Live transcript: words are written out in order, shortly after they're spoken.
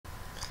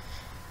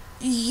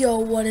Yo,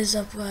 what is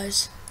up,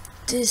 guys?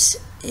 This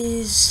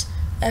is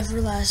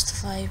Everlast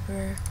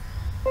Viper,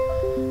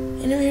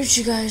 and I'm here with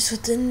you guys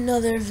with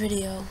another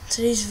video.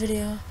 Today's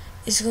video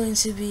is going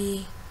to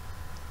be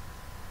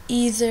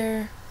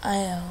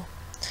Ether.io.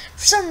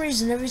 For some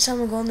reason, every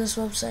time I go on this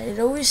website, it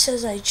always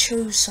says I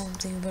chose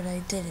something, but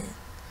I didn't.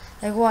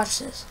 Like, watch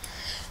this.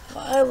 If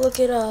I look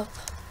it up,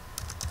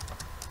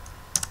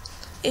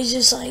 it's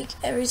just like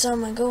every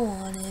time I go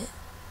on it,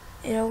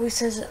 it always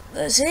says,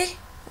 see?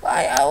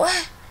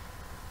 What?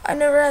 I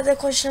never had that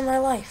question in my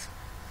life,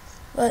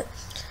 but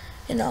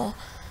you know,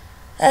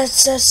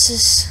 that's just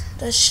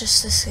the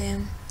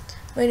scam.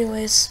 But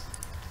anyways,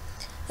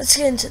 let's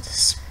get into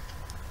this.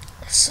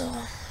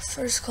 So,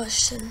 first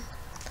question: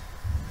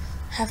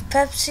 have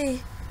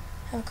Pepsi?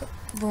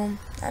 Boom.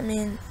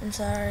 I'm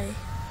sorry,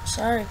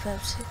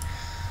 Pepsi.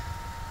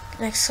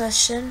 Next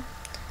question: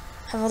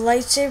 have a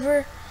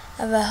lightsaber?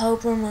 Have a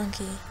helper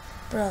monkey?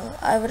 Bro,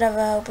 I would have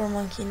a helper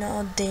monkey. You know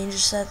how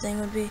dangerous that thing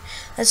would be?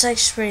 That's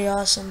actually pretty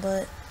awesome,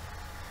 but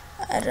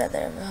I'd rather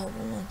have a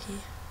helper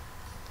monkey.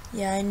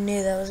 Yeah, I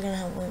knew that was gonna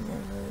have way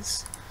more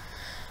votes.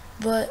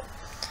 But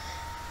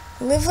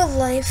live a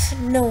life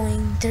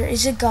knowing there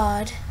is a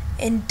God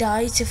and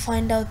die to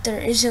find out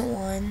there isn't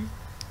one.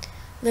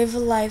 Live a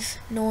life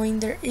knowing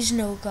there is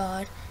no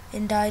God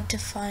and die to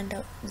find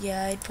out.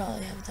 Yeah, I'd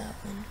probably have that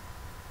one.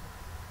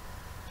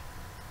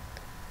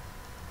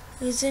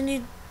 Because then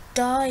you'd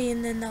die,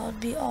 and then that would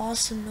be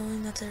awesome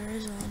knowing that there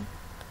is one.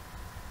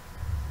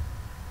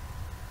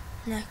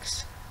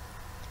 Next.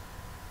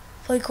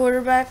 Play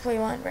quarterback, play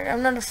linebacker.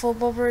 I'm not a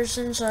football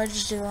person, so I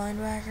just do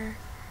linebacker.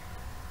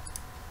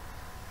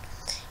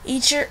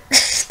 Eat your...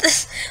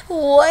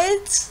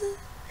 What?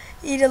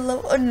 Eat a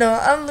low... Oh, no,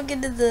 I'm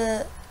looking at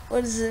the...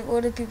 What is it?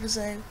 What do people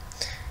say?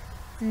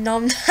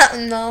 Nom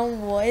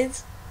nom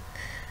what?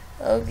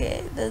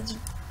 Okay, that's...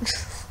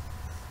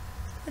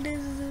 What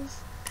is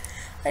this?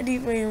 I'd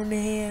eat my own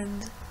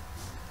hand.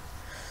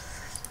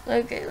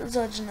 Okay, let's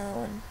watch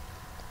another one.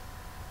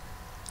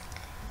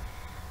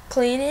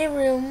 Clean a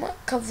room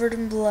covered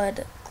in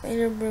blood. Clean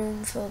a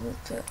room filled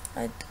with poop.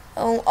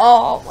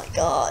 Oh my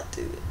god,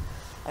 dude.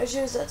 I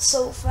chose that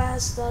so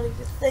fast, not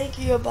even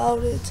thinking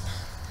about it.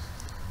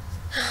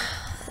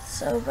 That's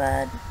so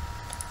bad.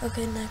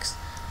 Okay, next.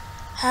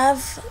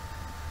 Have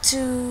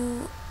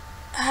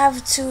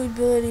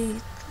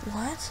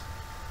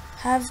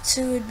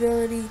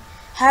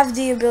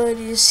the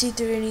ability to see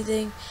through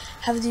anything.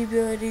 Have the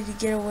ability to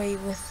get away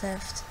with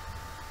theft.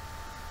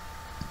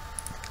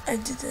 I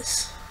did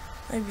this.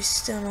 I'd be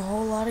stealing a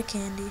whole lot of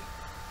candy.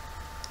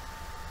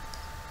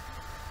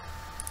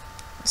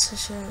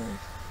 Such a...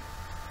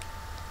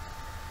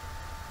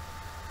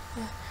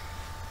 Yeah.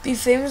 Be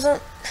famous on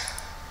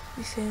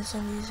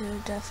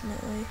YouTube,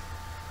 definitely.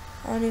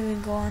 I don't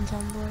even go on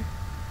Tumblr.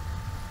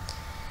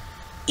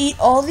 Eat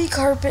all the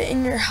carpet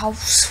in your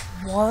house.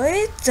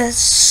 What? That's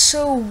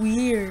so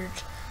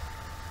weird.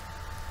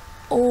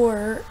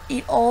 Or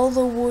eat all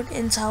the wood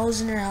and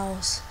tiles in your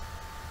house.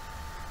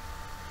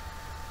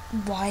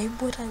 Why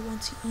would I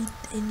want to eat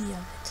any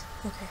of it?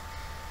 Okay.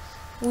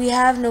 We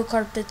have no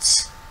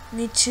carpets.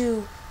 Me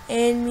too.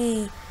 And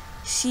me.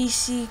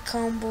 CC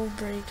combo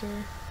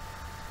breaker.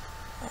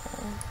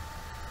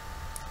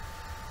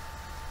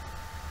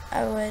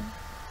 I would.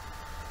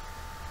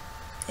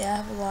 Yeah, I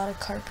have a lot of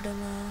carpet in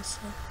my house.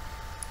 So.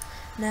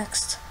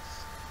 Next.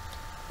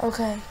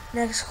 Okay,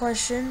 next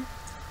question.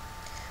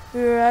 Be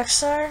a rock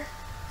star?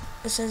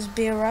 It says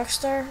be a rock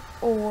star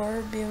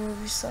or be a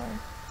movie star.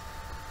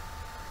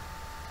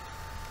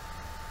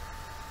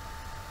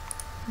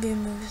 Be a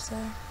movie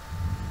star.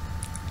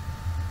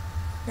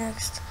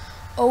 Next.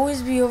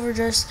 Always be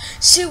overdressed.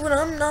 See, when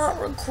I'm not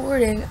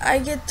recording, I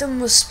get the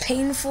most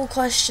painful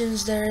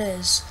questions there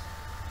is.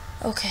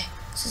 Okay.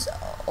 It says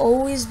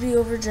always be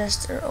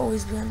overdressed or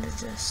always be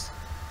underdressed.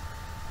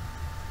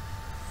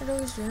 I'd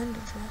always be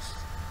underdressed.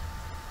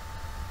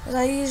 Because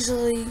I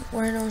usually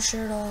wear no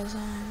shirt all the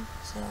time.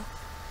 So.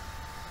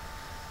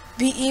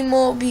 Be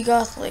emo, be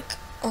gothic.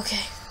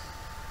 Okay.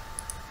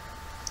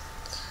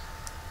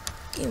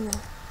 Emo.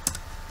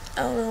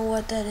 I don't know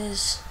what that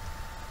is.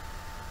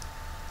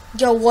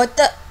 Yo, what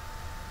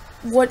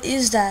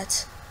is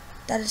that?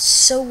 That is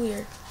so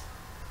weird.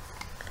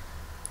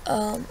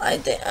 I'm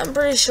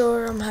pretty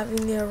sure I'm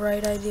having the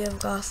right idea of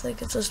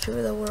gothic. It's those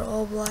people that wear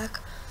all black.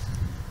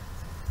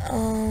 Yeah, what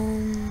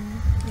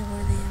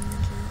are the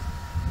images?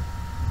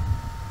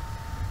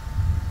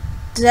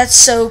 That's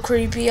so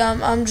creepy.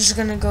 I'm just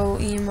gonna go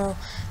emo.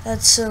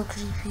 That's so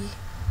creepy.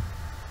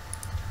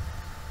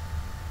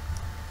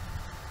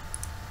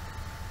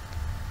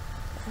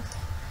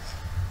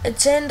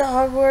 Attend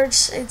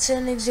Hogwarts.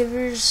 Attend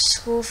Xavier's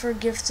School for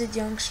Gifted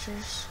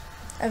Youngsters.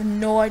 I have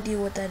no idea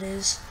what that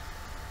is.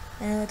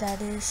 I know what that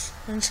is.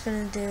 I'm just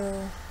gonna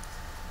do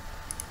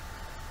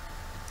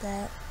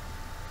that.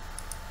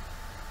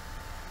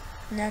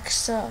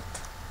 Next up.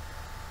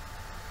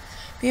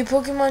 Be a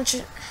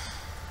Pokemon.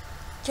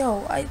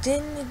 Yo, I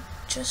didn't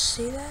just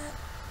say that.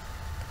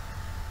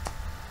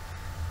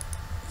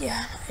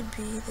 Yeah, I'd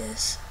be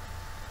this.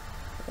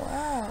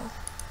 Wow.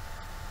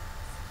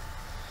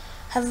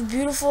 Have a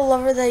beautiful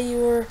lover that you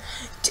were...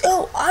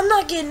 Oh, I'm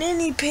not getting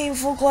any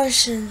painful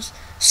questions.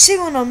 See,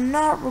 when I'm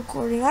not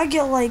recording, I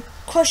get like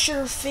crush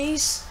your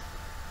face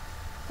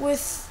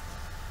with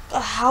a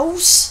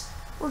house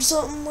or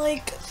something,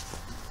 like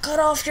cut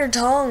off your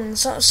tongue.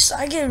 So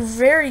I get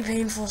very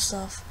painful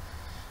stuff.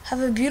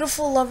 Have a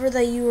beautiful lover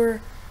that you were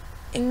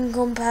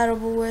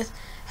incompatible with.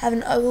 Have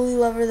an ugly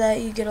lover that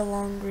you get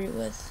along great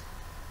with.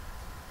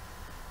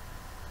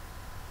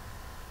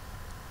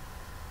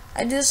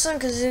 I do this one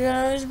because you're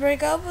gonna always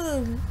break up with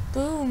them.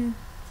 Boom.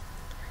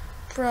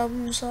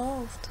 Problem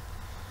solved.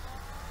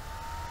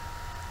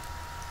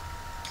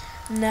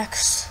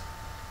 Next.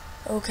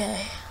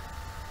 Okay.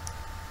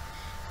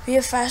 Be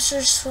a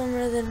faster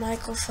swimmer than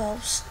Michael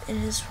Phelps in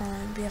his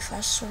prime. Be a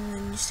faster swimmer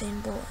than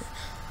Usain Bolt.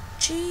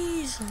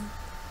 Jeez.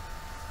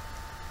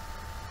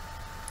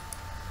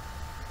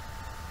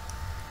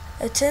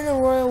 Attend the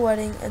royal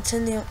wedding.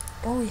 Attend the...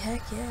 Oh,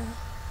 heck yeah.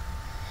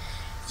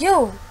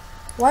 Yo!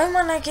 Why am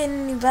I not getting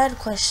any bad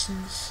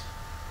questions?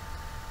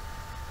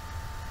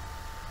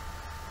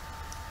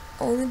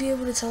 Only be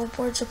able to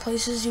teleport to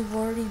places you've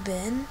already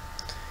been?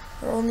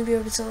 Or only be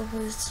able to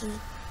teleport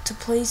to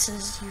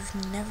places you've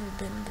never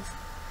been before?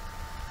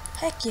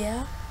 Heck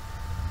yeah.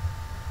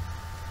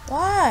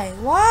 Why?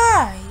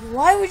 Why?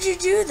 Why would you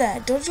do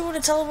that? Don't you want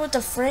to teleport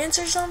to France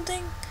or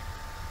something?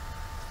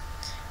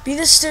 Be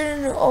the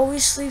student who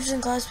always sleeps in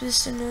class. Be the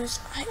student who always...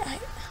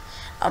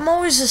 I'm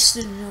always the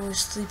student who always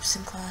sleeps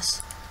in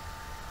class.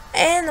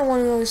 And the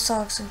one who always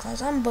talks in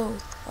class. I'm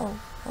both. Oh,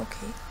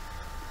 okay.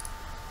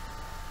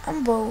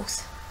 I'm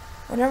both.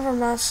 Whenever I'm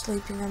not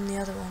sleeping, I'm the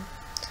other one.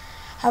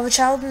 Have a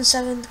child in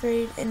 7th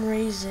grade and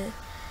raise it.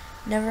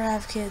 Never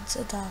have kids.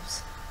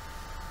 Adopt.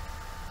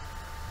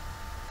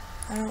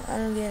 I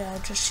don't get it. I'll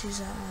just choose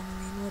that one.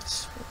 I mean,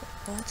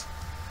 what?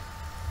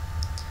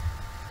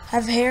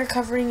 Have hair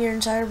covering your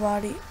entire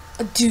body.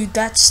 Dude,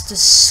 that's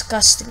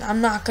disgusting.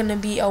 I'm not gonna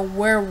be a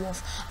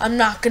werewolf. I'm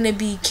not gonna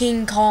be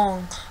King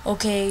Kong,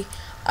 okay?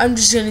 I'm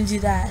just gonna do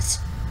that.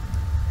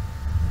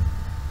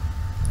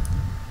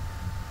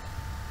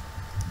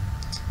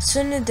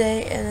 Spend a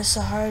day in the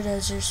Sahara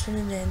Desert. Spend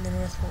a day in the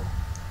North Pole.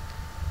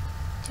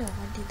 Yo,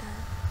 I did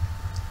that.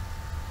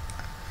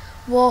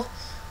 Well,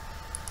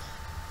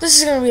 this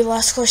is gonna be the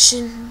last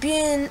question.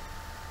 Be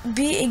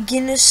a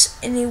Guinness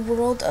in a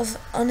world of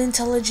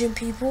unintelligent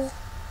people.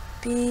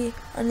 Be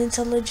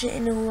unintelligent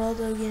in a world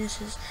of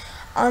Guinnesses.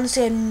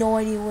 Honestly, I have no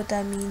idea what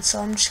that means, so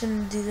I'm just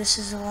gonna do this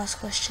as the last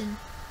question.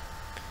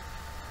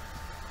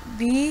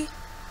 Be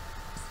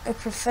a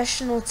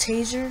professional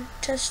taser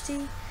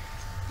testy.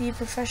 Be a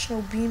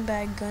professional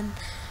beanbag gun.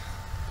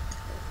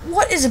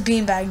 What is a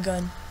beanbag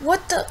gun?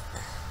 What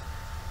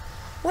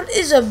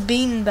is a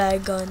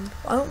beanbag gun?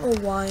 I don't know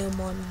why I'm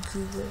on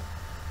Google.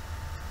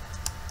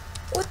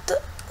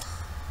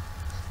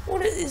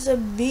 What is a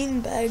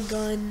beanbag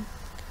gun?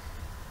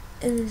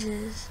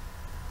 Images.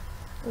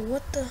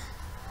 What the?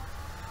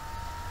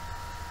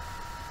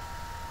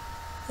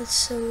 That's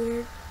so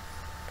weird.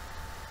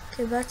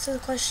 Okay, back to the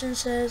question.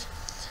 Says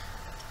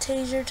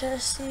taser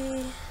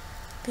testy,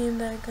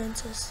 beanbag gun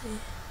testy.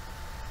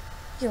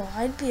 Yo,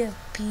 I'd be a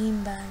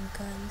beanbag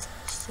gun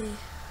testy.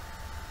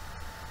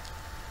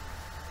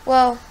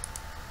 Well,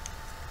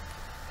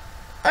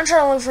 I'm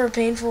trying to look for a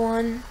painful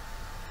one.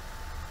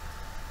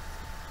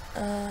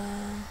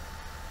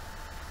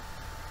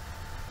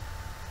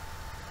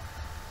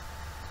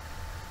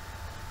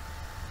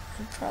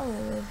 I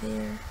probably live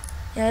here.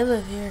 Yeah, I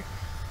live here.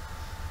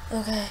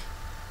 Okay,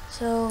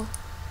 so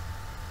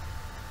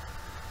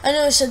I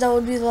know I said that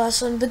would be the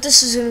last one, but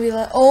this is gonna be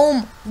like,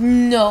 oh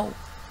no.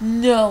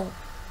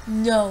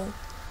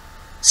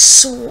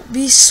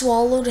 Be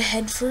swallowed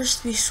head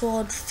first. Be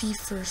swallowed feet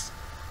first.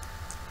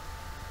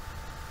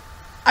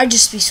 I'd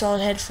just be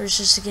swallowed head first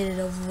just to get it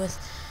over with.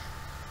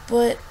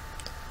 But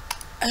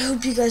I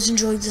hope you guys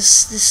enjoyed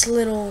this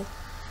little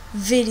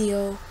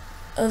video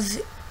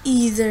of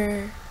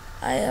either.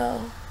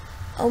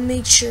 I'll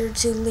make sure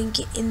to link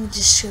it in the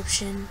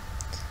description.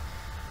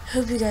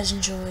 Hope you guys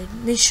enjoyed.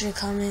 Make sure to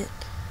comment,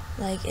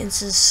 like, and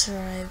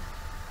subscribe.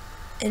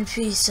 And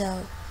peace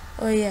out.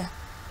 Oh yeah,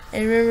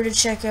 and remember to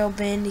check out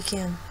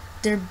Bandicam.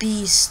 They're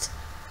beast.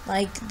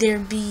 Like, they're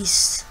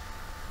beast.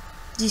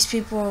 These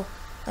people,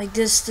 like,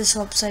 this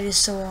website is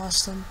so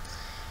awesome.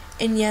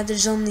 And yeah,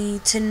 there's only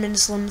 10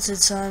 minutes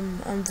limited, so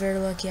I'm very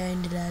lucky I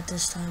ended at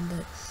this time.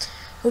 But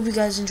hope you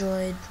guys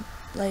enjoyed.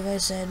 Like I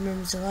said,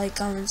 remember to like,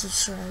 comment,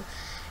 subscribe,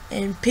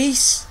 and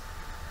peace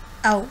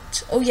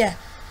out. Oh yeah,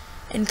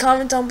 and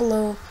comment down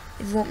below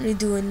if you want me to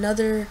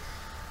do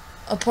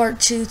a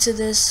part 2 to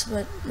this.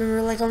 But remember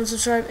to like, comment,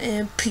 subscribe,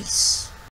 and peace.